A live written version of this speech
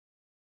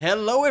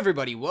Hello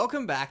everybody,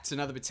 welcome back to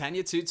another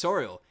Botania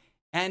tutorial.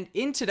 And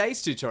in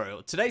today's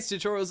tutorial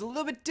is a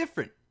little bit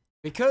different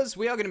because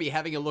we are going to be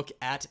having a look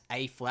at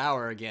a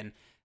flower again.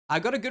 I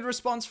got a good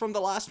response from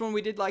the last one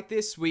we did like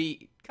this.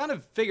 We kind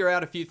of figure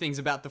out a few things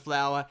about the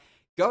flower,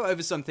 go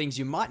over some things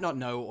you might not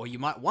know or you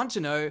might want to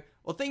know,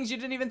 or things you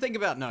didn't even think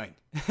about knowing.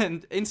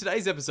 And in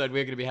today's episode,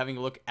 we're going to be having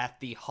a look at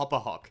the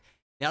Hopperhock.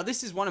 Now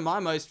this is one of my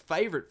most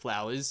favorite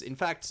flowers. In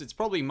fact, it's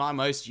probably my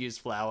most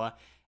used flower,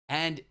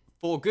 and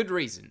for good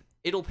reason.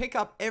 It'll pick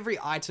up every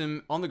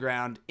item on the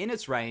ground in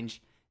its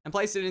range and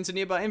place it into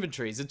nearby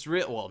inventories. It's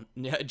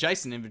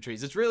adjacent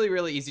inventories. It's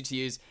really easy to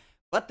use,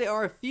 but there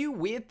are a few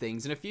weird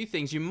things and a few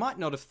things you might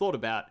not have thought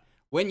about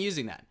when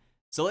using that.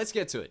 So let's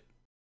get to it.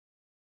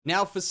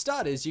 Now, for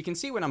starters, you can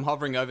see when I'm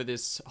hovering over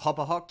this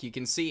Hopperhock, you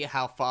can see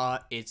how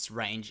far its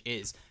range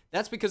is.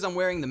 That's because I'm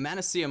wearing the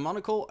Manasea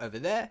monocle over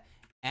there,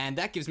 and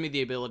that gives me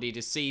the ability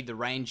to see the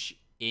range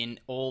in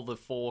all the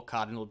 4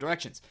 cardinal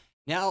directions.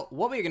 Now,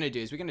 what we're going to do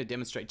is we're going to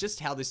demonstrate just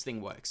how this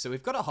thing works. So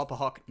we've got a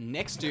Hopperhock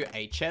next to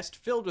a chest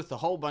filled with a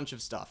whole bunch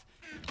of stuff.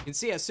 You can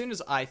see as soon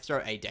as I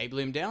throw a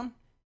Daybloom down,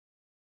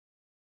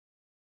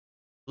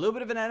 a little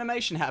bit of an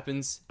animation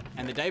happens,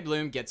 and the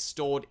Daybloom gets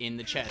stored in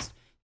the chest.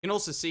 You can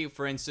also see,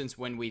 for instance,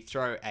 when we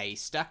throw a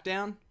stack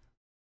down,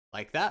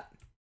 like that,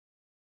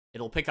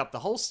 it'll pick up the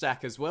whole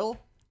stack as well,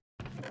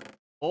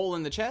 all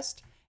in the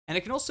chest. And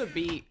it can also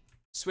be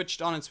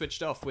switched on and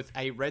switched off with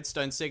a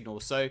redstone signal.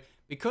 So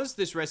because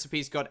this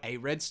recipe's got a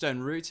redstone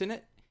root in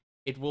it,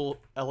 it will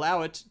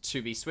allow it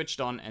to be switched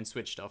on and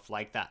switched off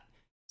like that.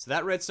 So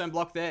that redstone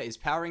block there is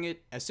powering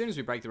it. As soon as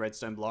we break the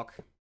redstone block,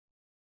 it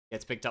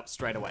gets picked up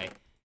straight away.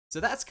 So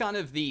that's kind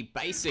of the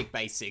basic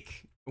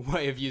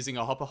way of using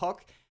a Hopperhock.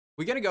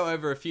 We're going to go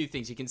over a few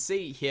things. You can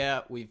see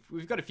here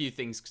we've got a few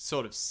things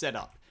sort of set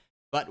up.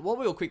 But what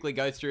we'll quickly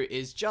go through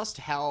is just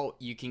how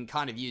you can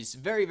kind of use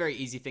very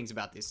easy things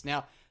about this.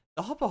 Now,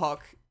 the Hopperhock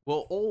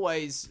will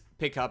always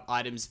pick up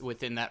items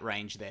within that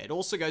range there. It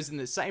also goes in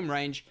the same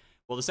range,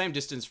 well, the same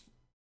distance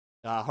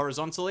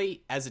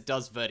horizontally as it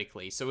does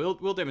vertically. So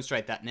we'll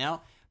demonstrate that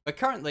now. But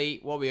currently,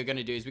 what we are going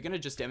to do is we're going to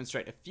just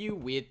demonstrate a few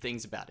weird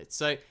things about it.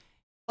 So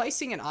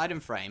placing an item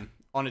frame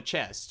on a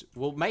chest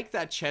will make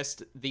that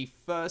chest the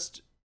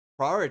first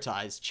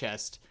prioritized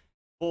chest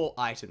for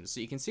items. So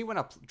you can see when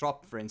I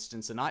drop, for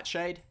instance, a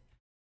nightshade,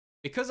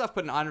 because I've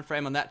put an item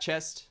frame on that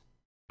chest,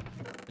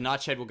 the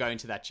nightshade will go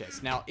into that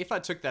chest. Now, if I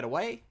took that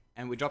away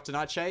and we dropped a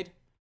nightshade,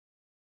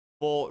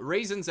 for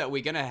reasons that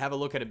we're going to have a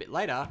look at a bit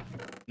later,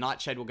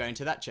 nightshade will go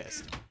into that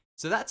chest.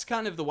 So that's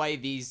kind of the way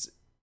these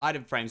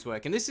item frames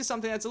work. And this is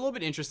something that's a little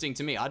bit interesting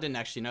to me. I didn't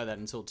actually know that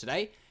until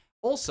today.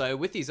 Also,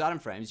 with these item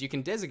frames, you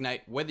can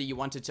designate whether you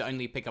wanted to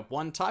only pick up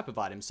one type of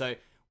item. So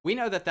we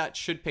know that that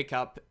should pick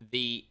up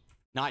the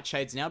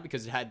nightshades now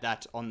because it had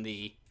that on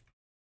the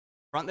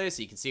front there.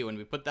 So you can see when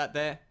we put that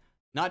there,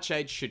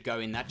 nightshade should go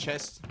in that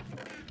chest.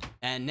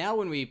 And now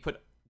when we put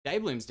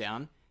Dayblooms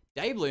down,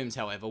 Dayblooms,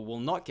 however,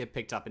 will not get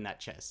picked up in that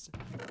chest.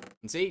 You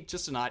can see,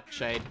 just a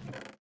nightshade.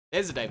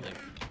 There's a Daybloom.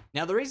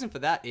 Now, the reason for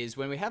that is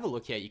when we have a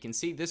look here, you can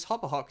see this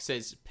Hopperhock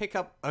says pick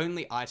up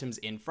only items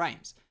in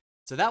frames.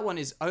 So that one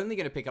is only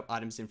going to pick up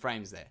items in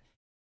frames there.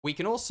 We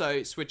can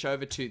also switch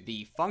over to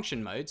the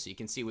function mode. So you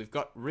can see we've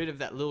got rid of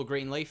that little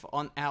green leaf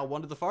on our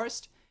Wander the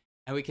Forest.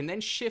 And we can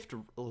then shift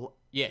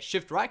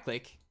right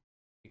click.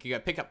 You can go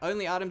pick up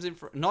only items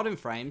not in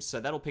frames,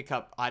 so that'll pick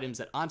up items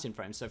that aren't in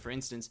frames. So for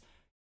instance,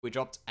 we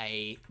dropped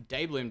a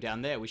Daybloom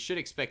down there, we should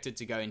expect it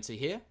to go into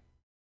here.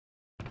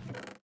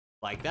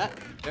 Like that.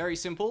 Very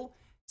simple.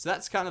 So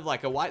that's kind of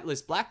like a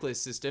whitelist,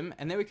 blacklist system.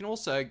 And then we can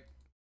also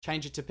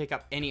change it to pick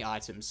up any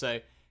item. So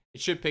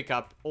it should pick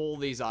up all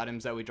these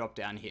items that we dropped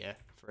down here,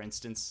 for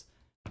instance.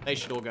 They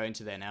should all go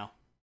into there now.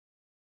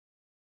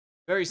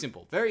 Very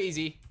simple, very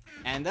easy.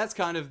 And that's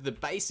kind of the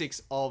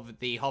basics of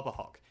the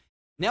Hopperhock.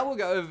 Now we'll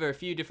go over a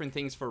few different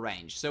things for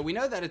range. So we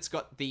know that it's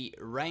got the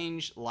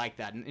range like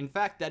that. And in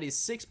fact, that is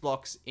 6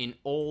 blocks in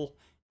all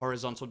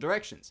horizontal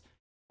directions.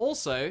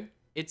 Also,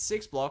 it's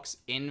 6 blocks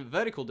in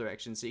vertical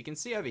directions. So you can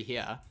see over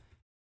here,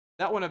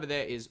 that one over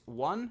there is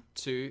 1,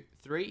 2,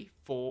 3,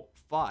 4,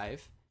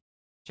 5.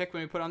 Check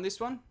when we put on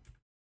this one.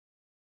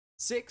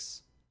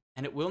 6.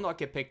 And it will not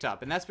get picked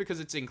up. And that's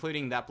because it's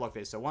including that block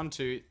there. So 1,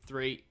 2,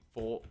 3,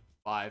 4,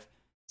 5,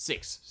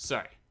 6.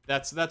 Sorry.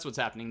 That's what's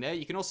happening there.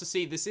 You can also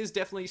see this is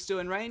definitely still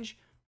in range.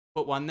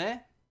 Put one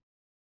there.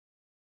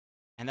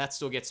 And that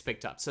still gets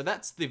picked up. So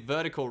that's the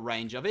vertical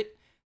range of it.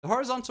 The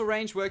horizontal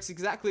range works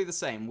exactly the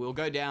same. We'll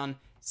go down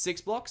 6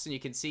 blocks and you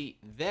can see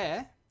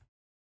there,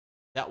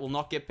 that will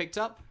not get picked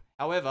up.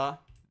 However,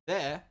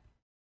 there,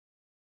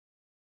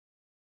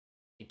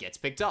 it gets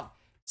picked up.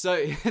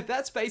 So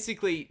that's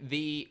basically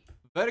the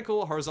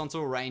vertical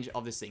horizontal range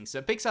of this thing. So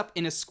it picks up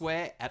in a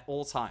square at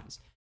all times.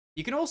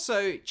 You can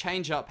also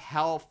change up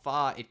how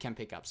far it can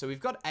pick up. So we've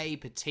got a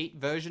petite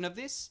version of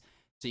this.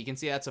 So you can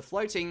see that's a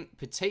floating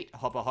petite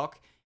Hopperhock.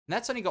 And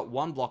that's only got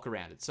 1 block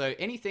around it. So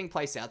anything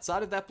placed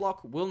outside of that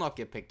block will not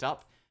get picked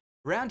up.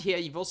 Around here,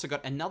 you've also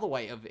got another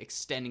way of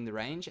extending the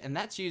range. And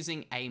that's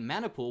using a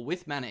mana pool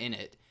with mana in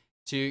it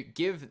to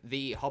give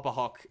the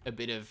Hopperhock a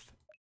bit of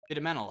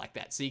mana like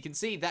that. So you can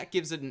see that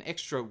gives it an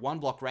extra 1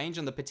 block range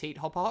on the petite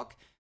Hopperhock.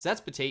 So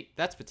that's petite,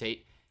 that's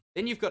petite.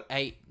 Then you've got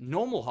a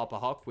normal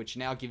Hopperhock, which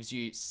now gives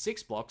you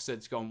 6 blocks. So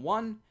it's gone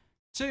 1,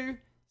 2,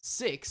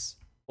 6,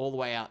 all the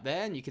way out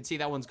there. And you can see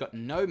that one's got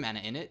no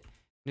mana in it.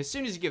 And as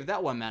soon as you give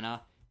that one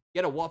mana,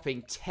 you get a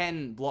whopping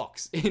 10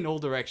 blocks in all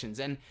directions.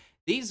 And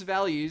these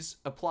values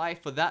apply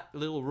for that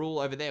little rule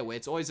over there where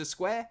it's always a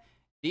square.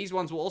 These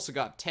ones will also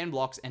go up 10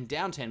 blocks and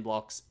down 10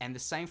 blocks, and the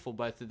same for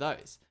both of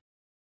those.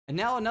 And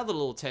now another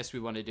little test we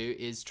want to do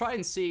is try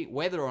and see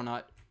whether or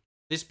not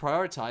this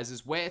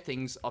prioritizes where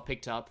things are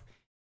picked up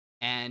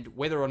and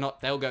whether or not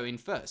they'll go in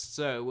first.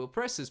 So we'll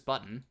press this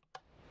button,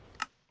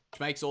 which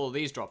makes all of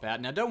these drop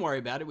out. Now don't worry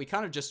about it, we're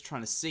kind of just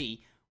trying to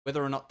see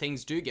whether or not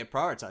things do get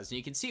prioritized. And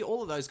you can see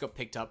all of those got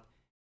picked up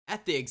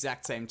at the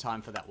exact same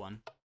time for that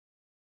one.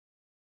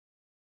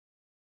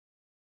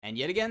 And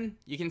yet again,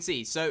 you can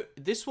see, so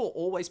this will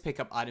always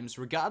pick up items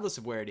regardless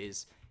of where it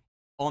is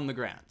on the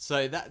ground.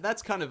 So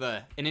that's kind of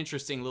an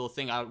interesting little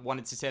thing I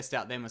wanted to test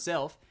out there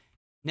myself.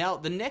 Now,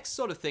 the next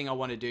sort of thing I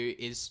want to do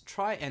is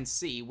try and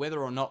see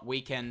whether or not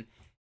we can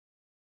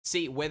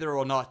see whether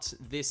or not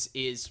this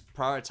is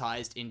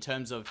prioritized in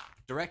terms of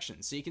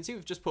direction. So you can see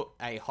we've just put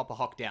a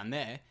Hopperhock down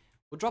there.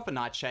 We'll drop a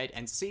Nightshade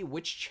and see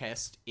which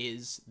chest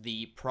is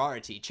the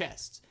priority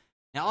chest.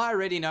 Now, I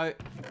already know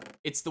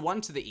it's the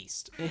one to the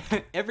east.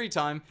 Every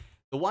time,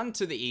 the one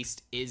to the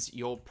east is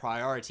your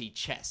priority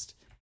chest.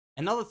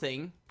 Another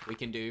thing we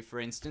can do, for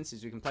instance,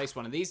 is we can place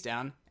one of these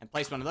down and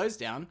place one of those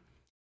down,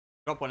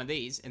 drop one of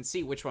these, and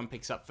see which one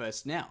picks up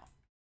first now.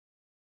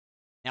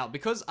 Now,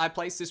 because I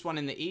placed this one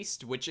in the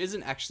east, which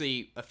isn't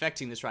actually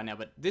affecting this right now,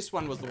 but this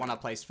one was the one I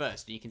placed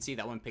first. And you can see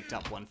that one picked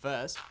up one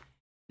first.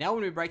 Now,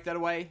 when we break that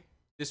away,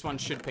 this one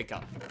should pick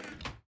up.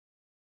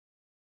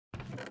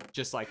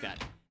 Just like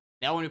that.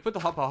 Now, when we put the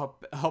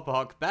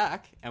Hopperhock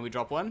back and we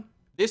drop one,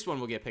 this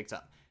one will get picked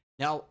up.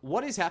 Now,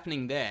 what is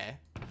happening there?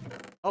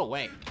 Oh,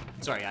 wait.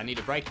 Sorry, I need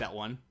to break that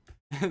one.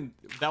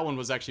 That one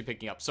was actually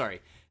picking up.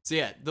 Sorry. So,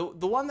 yeah, the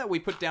one that we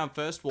put down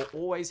first will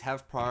always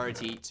have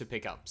priority to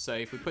pick up. So,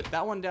 if we put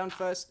that one down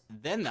first,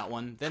 then that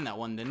one, then that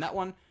one, then that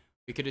one,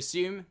 we could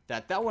assume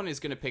that that one is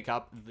going to pick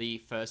up the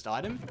first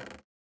item.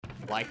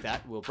 Like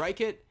that. We'll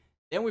break it.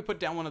 Then we put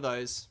down one of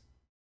those.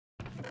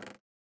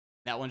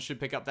 That one should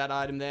pick up that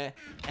item there.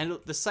 And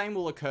the same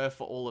will occur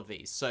for all of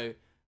these. So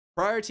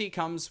priority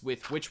comes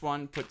with which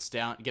one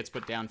gets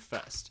put down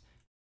first.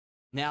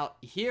 Now,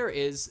 here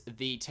is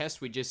the test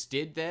we just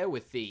did there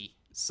with the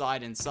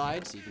side and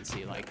side. So you can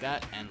see like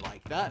that and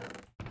like that.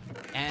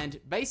 And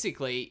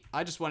basically,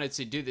 I just wanted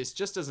to do this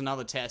just as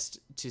another test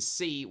to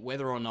see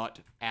whether or not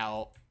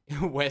our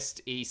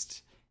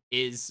west-east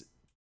is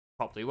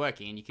properly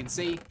working. And you can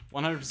see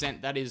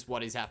 100% that is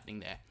what is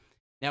happening there.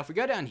 Now, if we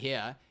go down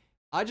here,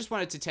 I just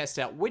wanted to test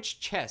out which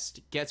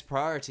chest gets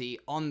priority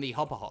on the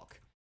Hopperhock.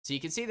 So you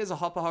can see there's a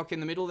Hopperhock in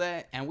the middle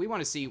there, and we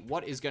want to see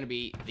what is going to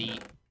be the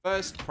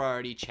first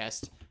priority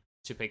chest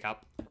to pick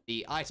up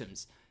the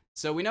items.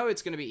 So we know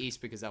it's going to be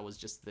east because that was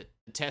just the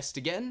test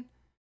again.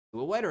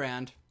 We'll wait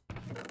around.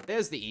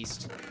 There's the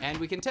east, and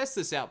we can test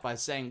this out by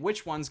saying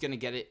which one's going to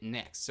get it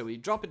next. So we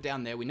drop it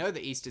down there. We know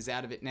the east is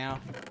out of it now,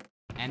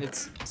 and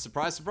it's,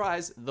 surprise,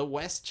 surprise, the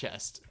west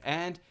chest.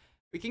 And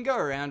we can go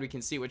around. We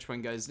can see which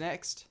one goes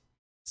next.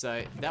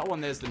 So that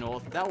one there's the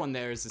north, that one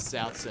there is the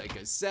south, so it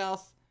goes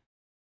south.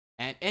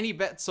 And any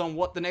bets on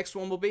what the next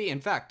one will be?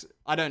 In fact,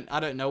 I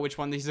don't know which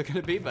one these are going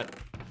to be, but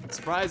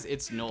surprise,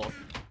 it's north.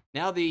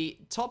 Now the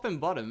top and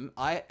bottom,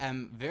 I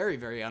am very,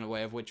 very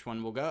unaware of which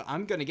one will go.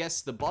 I'm going to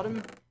guess the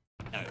bottom,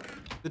 no,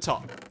 the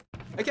top.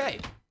 Okay,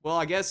 well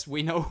I guess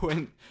we know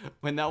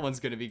when that one's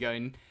going to be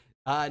going.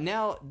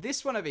 Now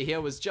this one over here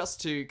was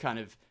just to kind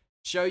of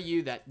show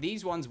you that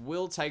these ones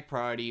will take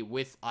priority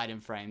with item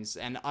frames.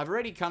 And I've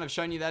already kind of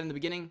shown you that in the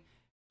beginning,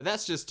 but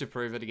that's just to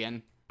prove it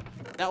again.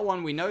 That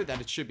one, we know that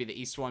it should be the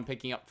east one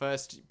picking up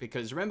first,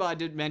 because remember I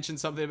did mention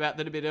something about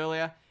that a bit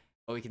earlier.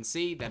 But we can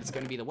see that it's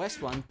going to be the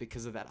west one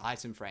because of that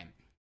item frame.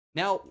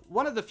 Now,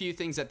 one of the few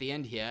things at the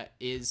end here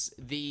is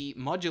the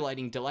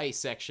modulating delay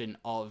section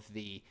of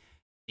the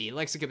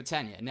Lexica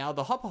Botania. Now,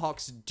 the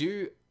Hopperhocks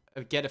do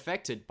get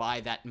affected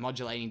by that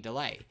modulating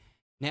delay.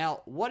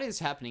 Now, what is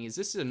happening is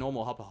this is a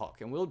normal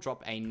Hopperhock, and we'll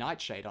drop a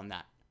Nightshade on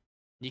that.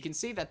 You can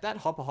see that that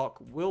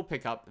Hopperhock will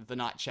pick up the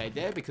Nightshade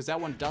there because that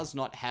one does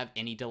not have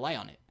any delay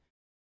on it.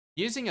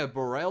 Using a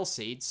Boreal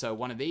seed, so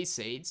one of these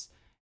seeds,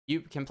 you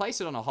can place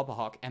it on a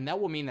Hopperhock, and that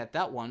will mean that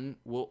that one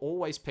will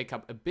always pick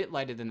up a bit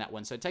later than that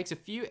one. So it takes a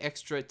few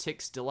extra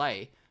ticks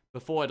delay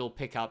before it'll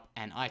pick up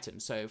an item.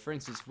 So for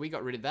instance, if we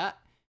got rid of that,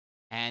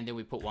 and then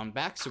we put one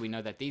back, so we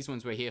know that these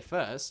ones were here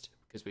first,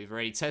 because we've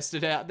already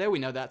tested it out there, we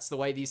know that's the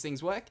way these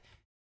things work.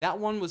 That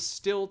one will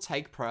still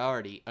take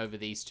priority over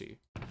these two.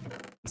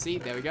 See,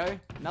 there we go.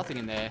 Nothing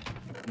in there.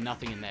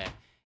 Nothing in there.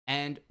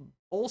 And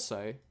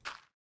also,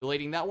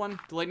 deleting that one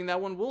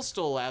will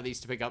still allow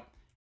these to pick up.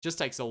 Just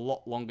takes a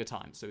lot longer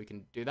time. So we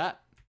can do that,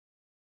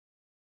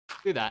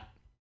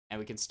 and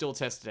we can still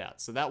test it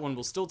out. So that one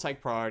will still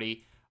take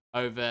priority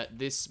over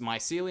this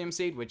mycelium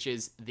seed, which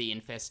is the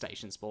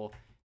infestation spore.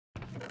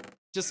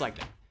 Just like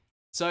that.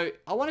 So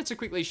I wanted to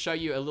quickly show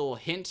you a little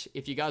hint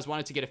if you guys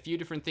wanted to get a few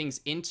different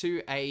things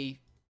into a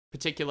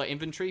particular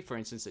inventory, for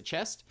instance, a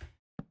chest.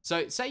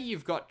 So say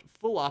you've got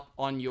full up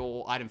on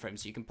your item frame,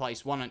 so you can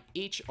place one on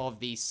each of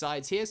these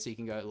sides here. So you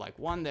can go like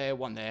one there,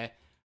 one there,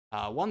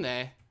 one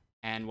there,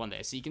 and one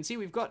there. So you can see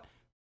we've got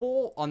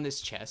 4 on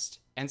this chest.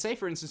 And say,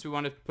 for instance, we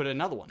want to put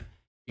another one.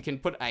 You can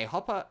put a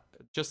hopper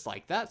just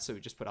like that. So we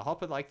just put a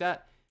hopper like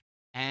that,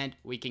 and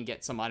we can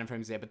get some item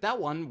frames there. But that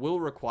one will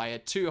require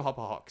 2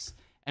 Hopperhocks.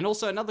 And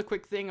also another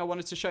quick thing I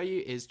wanted to show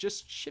you is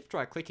just shift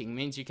right clicking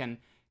means you can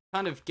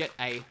kind of get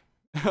a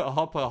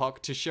Hopperhock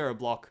to share a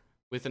block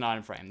with an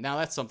item frame. Now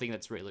that's something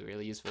that's really,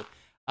 really useful.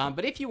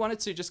 But if you wanted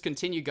to just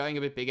continue going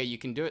a bit bigger, you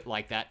can do it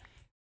like that,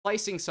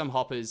 placing some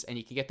hoppers, and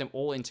you can get them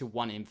all into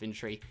one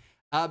inventory.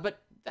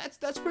 But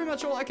that's pretty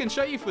much all I can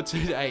show you for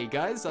today,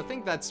 guys. I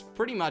think that's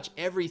pretty much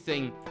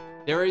everything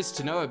there is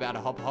to know about a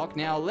Hopperhock.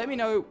 Now, let me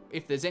know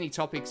if there's any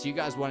topics you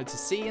guys wanted to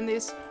see in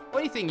this, or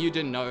anything you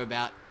didn't know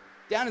about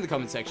down in the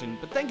comment section.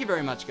 But thank you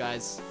very much,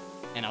 guys,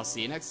 and I'll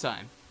see you next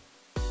time.